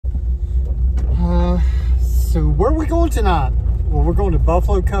So where are we going tonight? Well, we're going to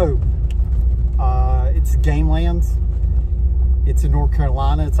Buffalo Cove. It's Gamelands. It's in North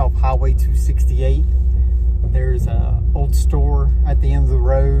Carolina. It's off Highway 268. There's an old store at the end of the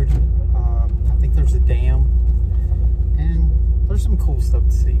road. I think there's a dam. And there's some cool stuff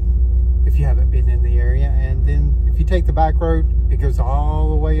to see if you haven't been in the area. And then if you take the back road, it goes all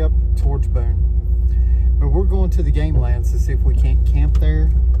the way up towards Boone. But we're going to the Gamelands to see if we can't camp there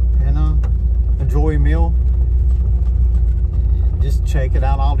and enjoy a meal. And just check it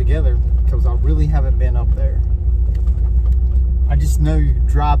out all together, because I really haven't been up there. I just know you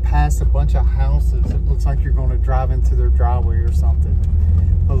drive past a bunch of houses. It looks like you're going to drive into their driveway or something.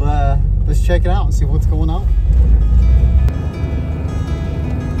 But let's check it out and see what's going on.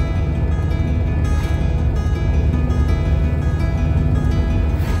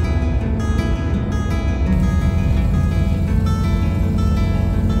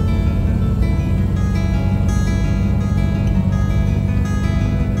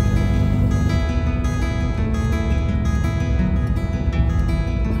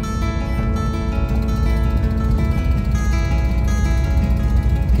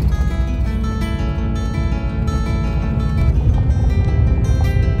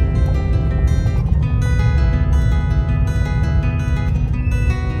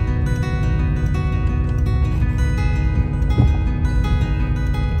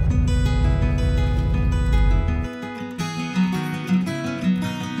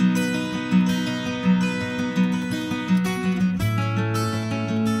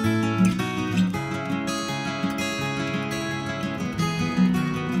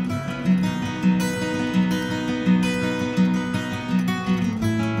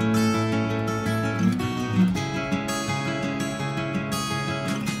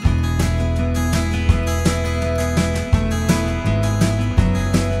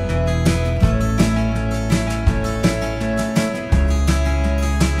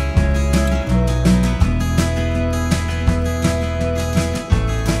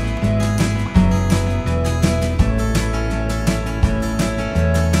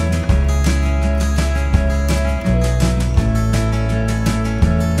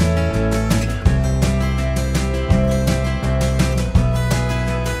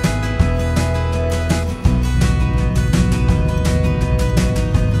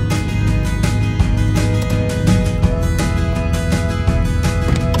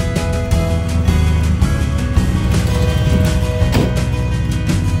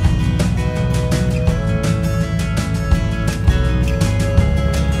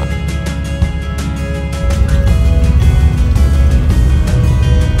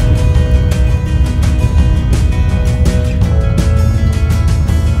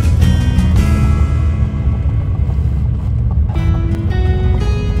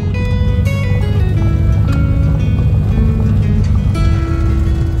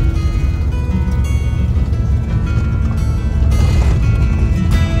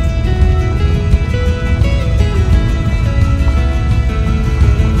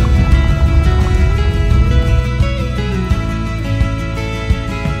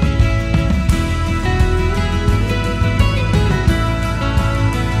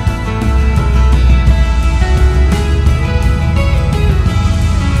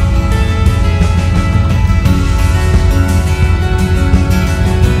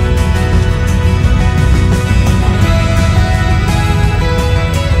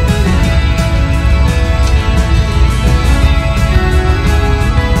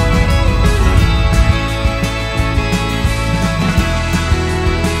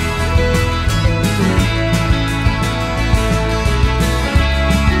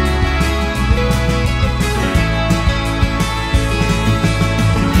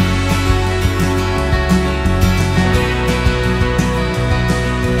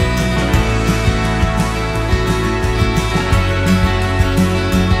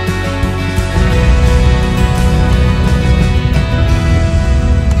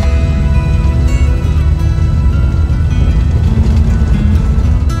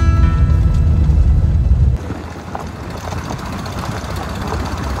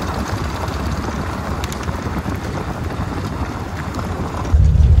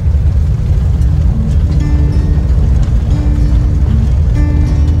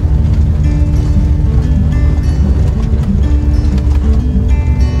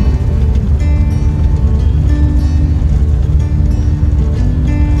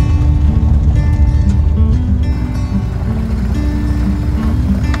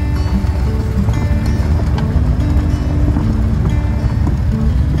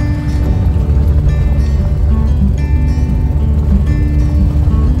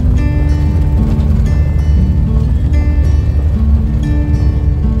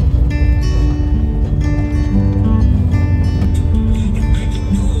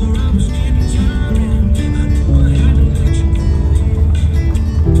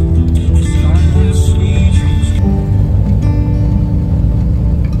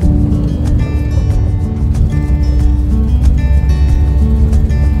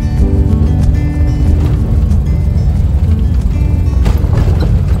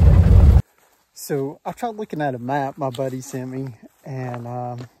 So I tried looking at a map my buddy sent me, and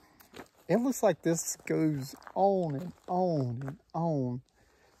it looks like this goes on and on and on.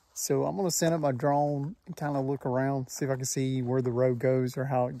 So I'm gonna send up my drone and kind of look around, see if I can see where the road goes or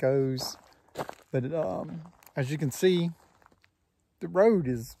how it goes. But as you can see, the road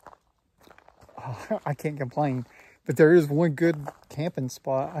is, I can't complain. But there is one good camping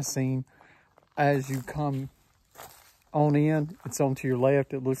spot I seen as you come on in. It's on to your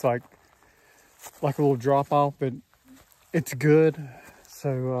left. It looks like a little drop off, but it's good.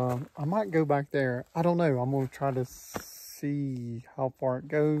 So I might go back there. I don't know. I'm gonna try to see how far it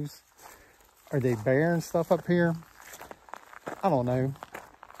goes. Are they bare and stuff up here? I don't know.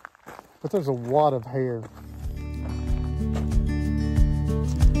 But there's a lot of hair.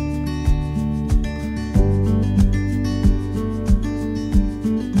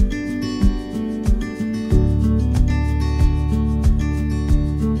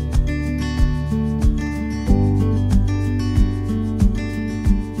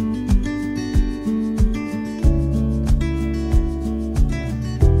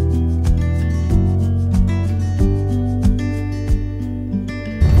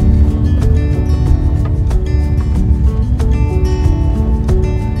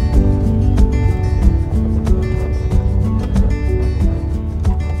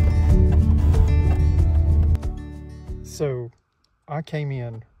 So I came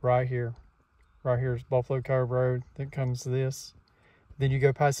in right here. Right here is Buffalo Cove Road. Then comes this. Then you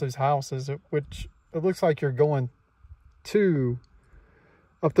go past those houses, which it looks like you're going to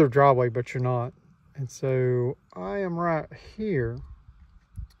up their driveway, but you're not. And so I am right here.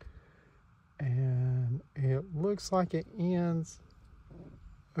 And it looks like it ends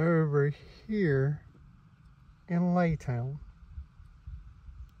over here in Laytown.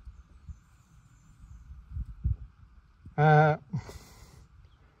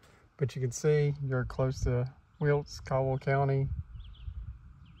 But you can see you're close to Wilkes, Caldwell County.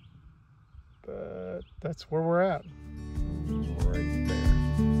 But that's where we're at, right there.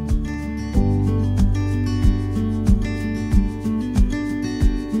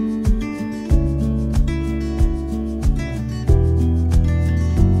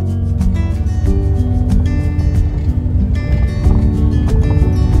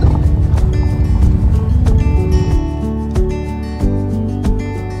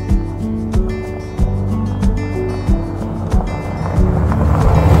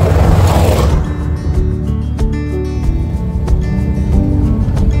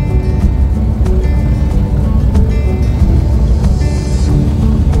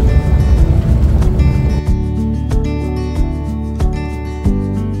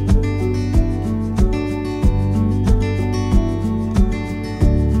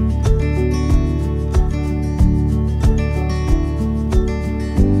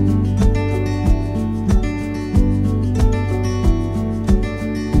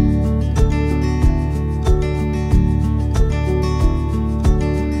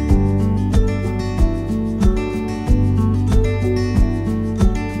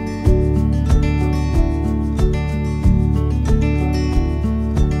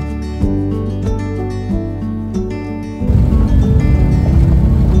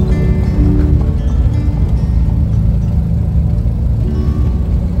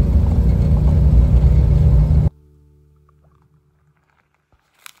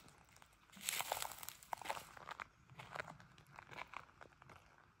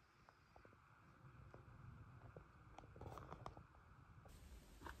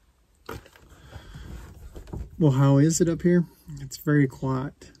 Well, how is it up here? It's very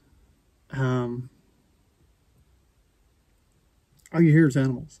quiet. All you hear is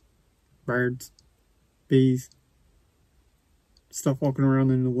animals. Birds, bees, stuff walking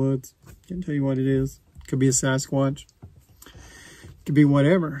around in the woods. Can't tell you what it is. Could be a Sasquatch. Could be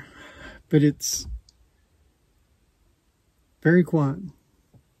whatever. But it's very quiet.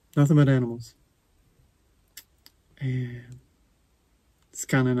 Nothing but animals. And it's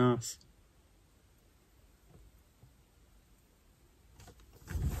kind of nice.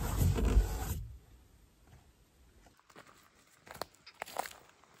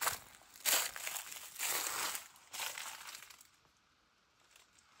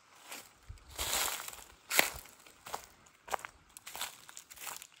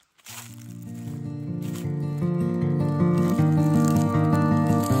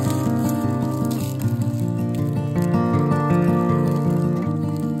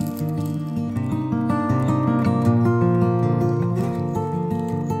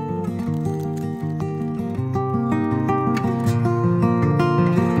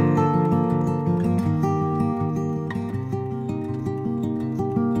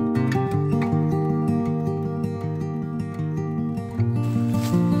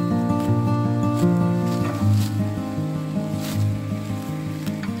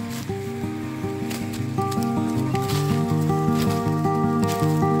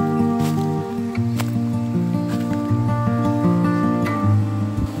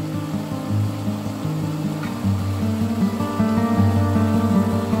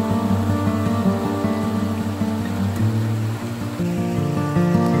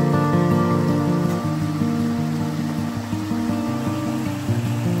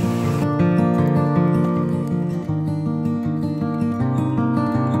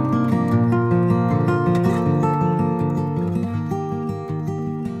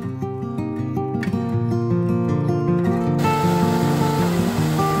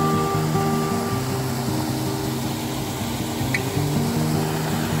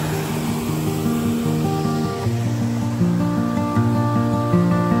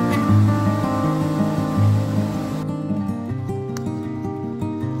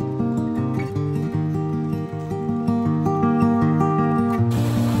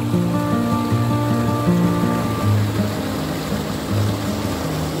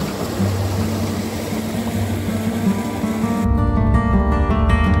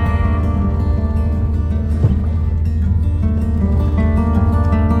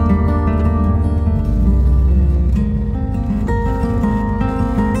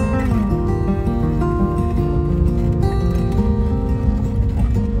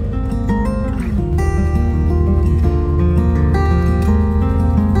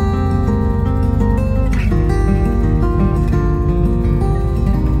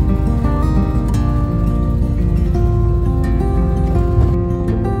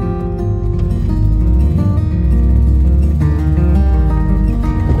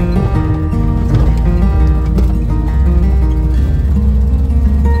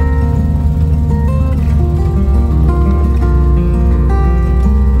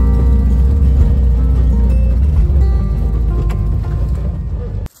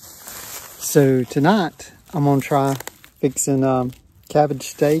 So tonight I'm gonna try fixing cabbage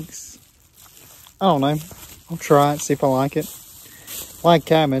steaks. I don't know. I'll try it, see if I like it. I like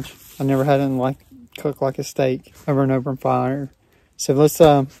cabbage. I never had it cooked like a steak over and over in fire. So let's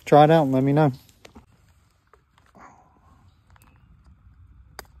try it out and let me know.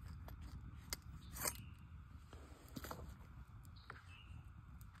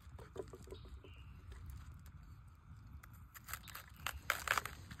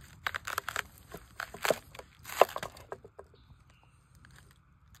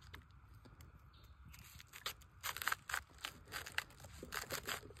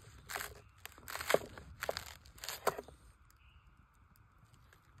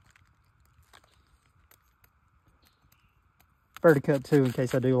 Better to cut two in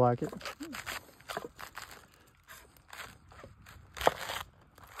case I do like it.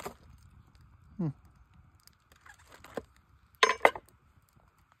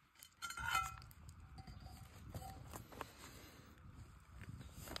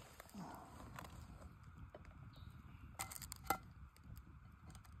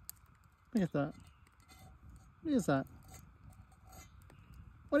 Look at that. What is that?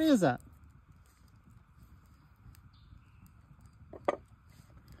 What is that?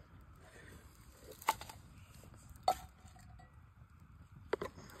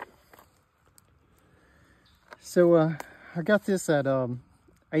 So I got this at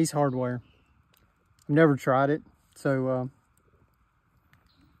Ace Hardware. I've never tried it, so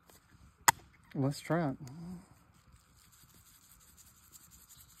let's try it.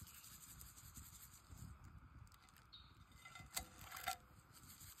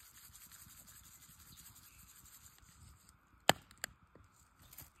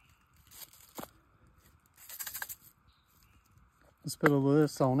 Let's put a little of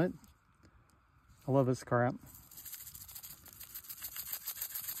this on it. I love this crap.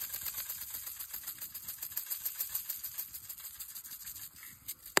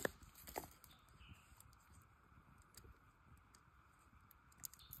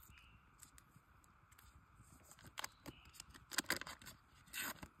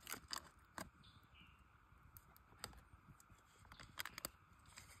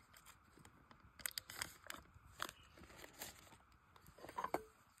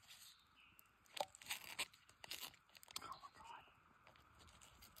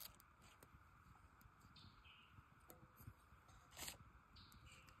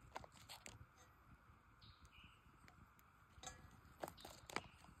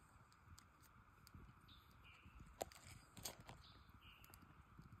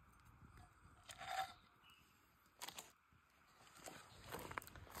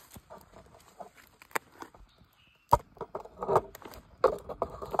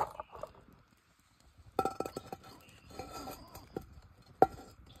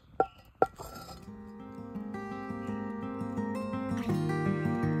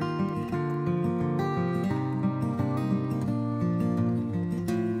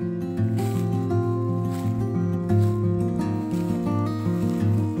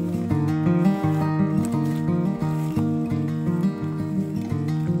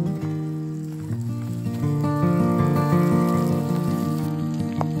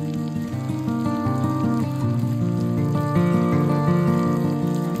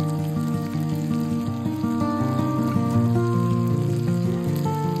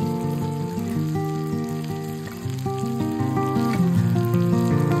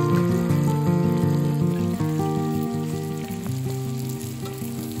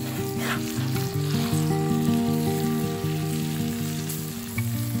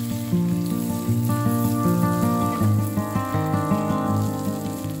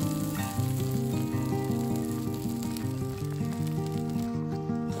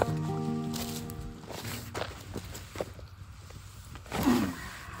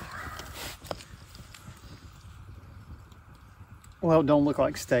 Well, it don't look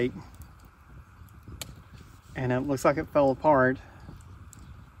like steak. And it looks like it fell apart.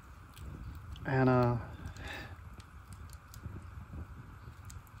 And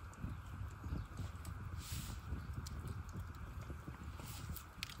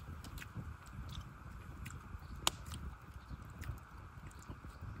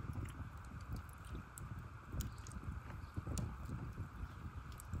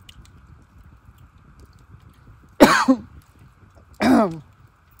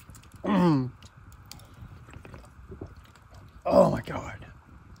oh my God.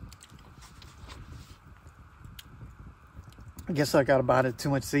 I guess I got about it too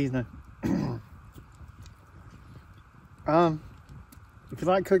much seasoning. If you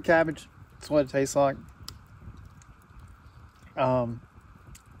like cooked cabbage, that's what it tastes like.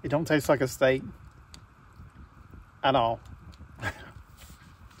 It don't taste like a steak at all.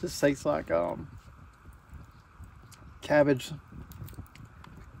 Just tastes like cabbage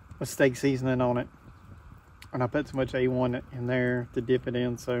with steak seasoning on it. And I put too much A1 in there to dip it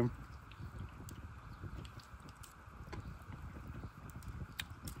in, so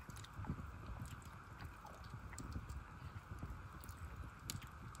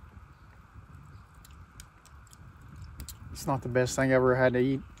it's not the best thing I ever had to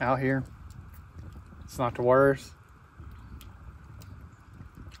eat out here. It's not the worst.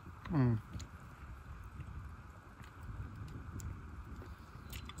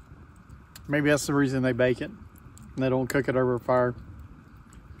 Maybe that's the reason they bake it. And they don't cook it over a fire.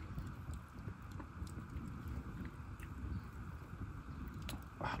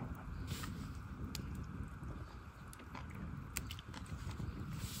 I don't know.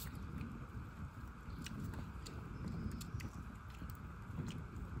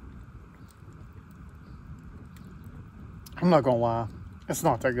 I'm not gonna lie, it's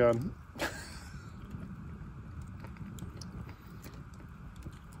not that good.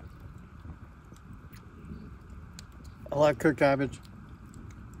 I like cooked cabbage.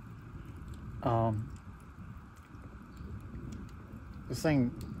 This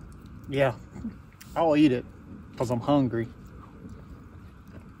thing, yeah, I'll eat it because I'm hungry.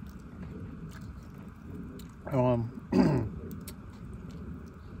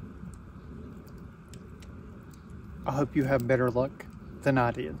 I hope you have better luck than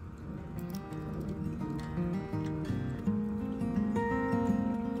I did.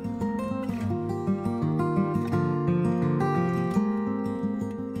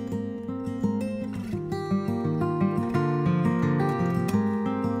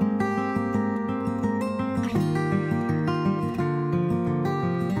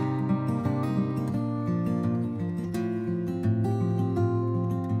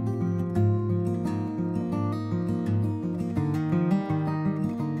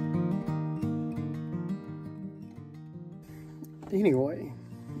 Anyway,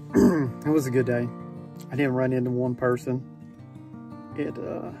 it was a good day. I didn't run into one person. It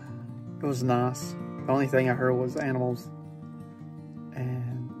was nice. The only thing I heard was animals,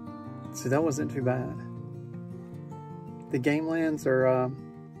 and so that wasn't too bad. The Gamelands are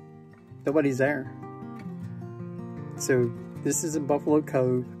nobody's there. So this is in Buffalo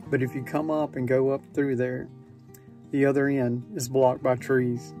Cove, but if you come up and go up through there, the other end is blocked by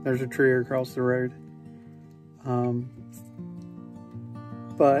trees. There's a tree across the road.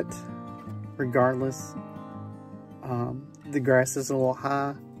 But regardless, the grass is a little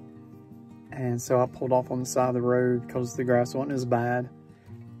high, and so I pulled off on the side of the road because the grass wasn't as bad,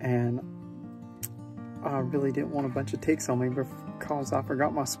 and I really didn't want a bunch of ticks on me because I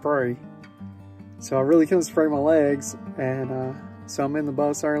forgot my spray. So I really couldn't spray my legs, and so I'm in the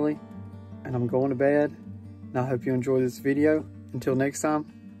bus early, and I'm going to bed, and I hope you enjoy this video. Until next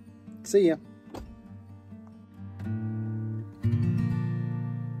time, see ya.